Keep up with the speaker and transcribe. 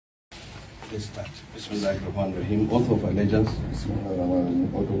Let's start. Bismillahirrahmanirrahim. Oath of allegiance.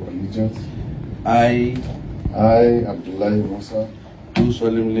 Bismillahirrahmanirrahim. Oath of allegiance. I, Abdullahi Musa, do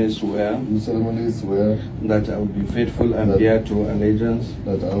solemnly swear that I will be faithful and bear true allegiance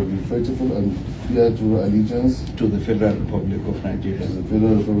to the Federal Republic of Nigeria,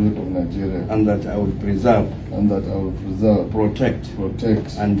 and that I will preserve, protect,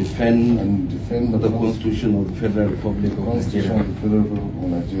 and defend the Constitution of the Federal Republic of Nigeria.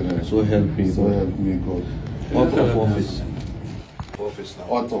 So help me God. Oath of office.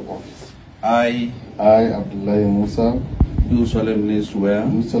 Oath of office. I, Abdullahi Musa, do solemnly swear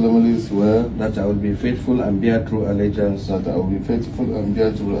that I will be faithful and bear true allegiance to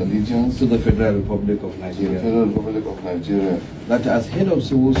the Federal Republic of Nigeria, that as head of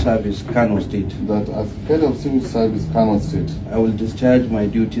civil service Kano State, I will discharge my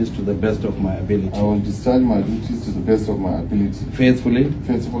duties to the best of my ability, faithfully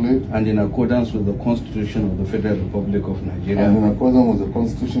and in accordance with the Constitution of the Federal Republic of Nigeria,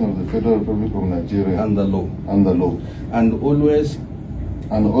 and the law, and always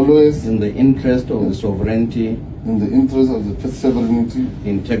in the interest of the sovereignty,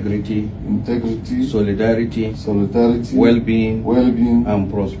 integrity, solidarity, well-being, and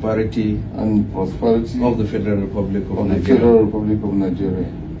prosperity of the Federal Republic of Nigeria.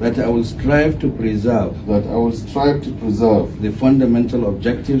 That I will strive to preserve the fundamental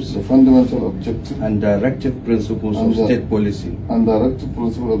objectives and directive principles of state policy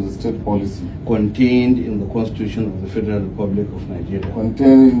contained in the Constitution of the Federal Republic of Nigeria.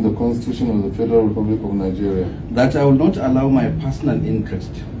 That I will not allow my personal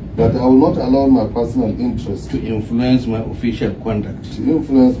interest to influence my official conduct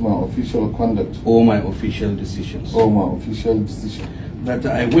or my official decisions. That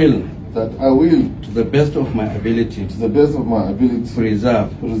I will, to the best of my ability, preserve,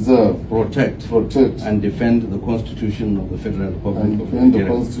 protect, and defend the Constitution of the Federal Republic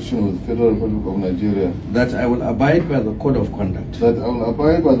of Nigeria. That I will abide by the Code of Conduct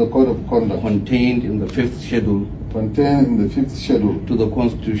contained in the 5th schedule to the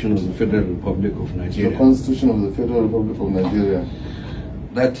Constitution of the Federal Republic of Nigeria.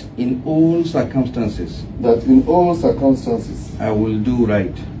 That in all circumstances, I will do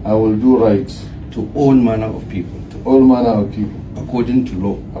right to all manner of people, according to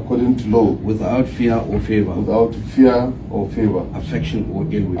law, without fear or favor, affection or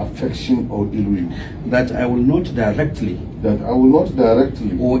ill will. That I will not directly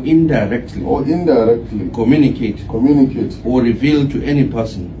or indirectly communicate or reveal to any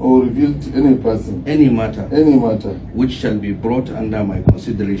person any matter which shall be brought under my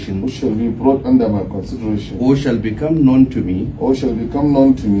consideration or shall become known to me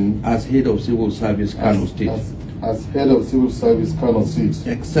as head of civil service Kano State,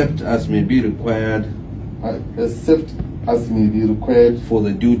 except as may be required for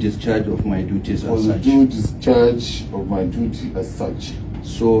the due discharge of my duties as such.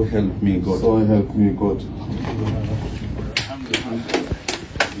 So help me God.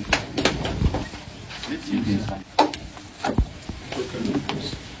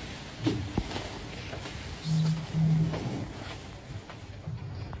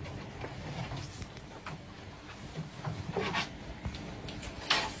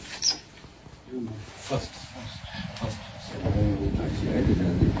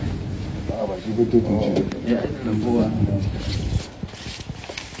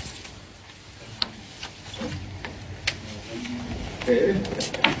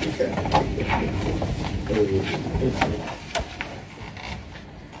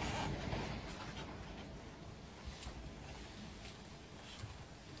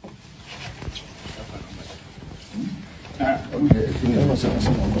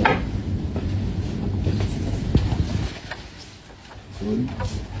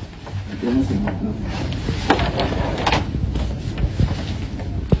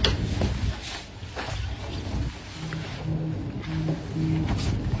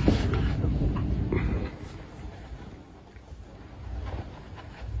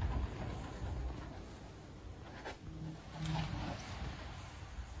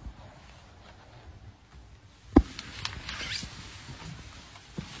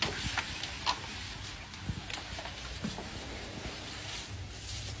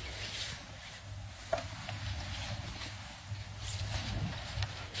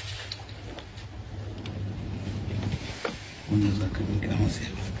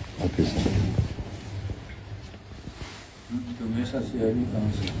 Okay, sir.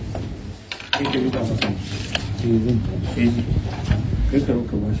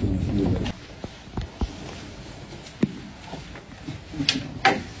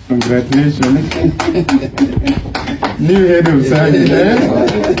 Congratulations. New head of service, eh?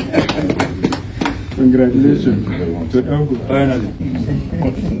 Congratulations. Finally.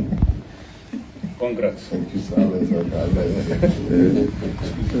 Congrats. Thank you, sir.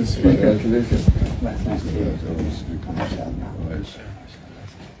 Congratulations.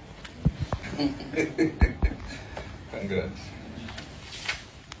 Congrats.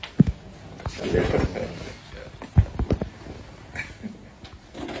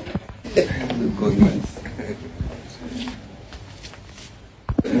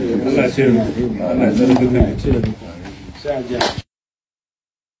 Allah ya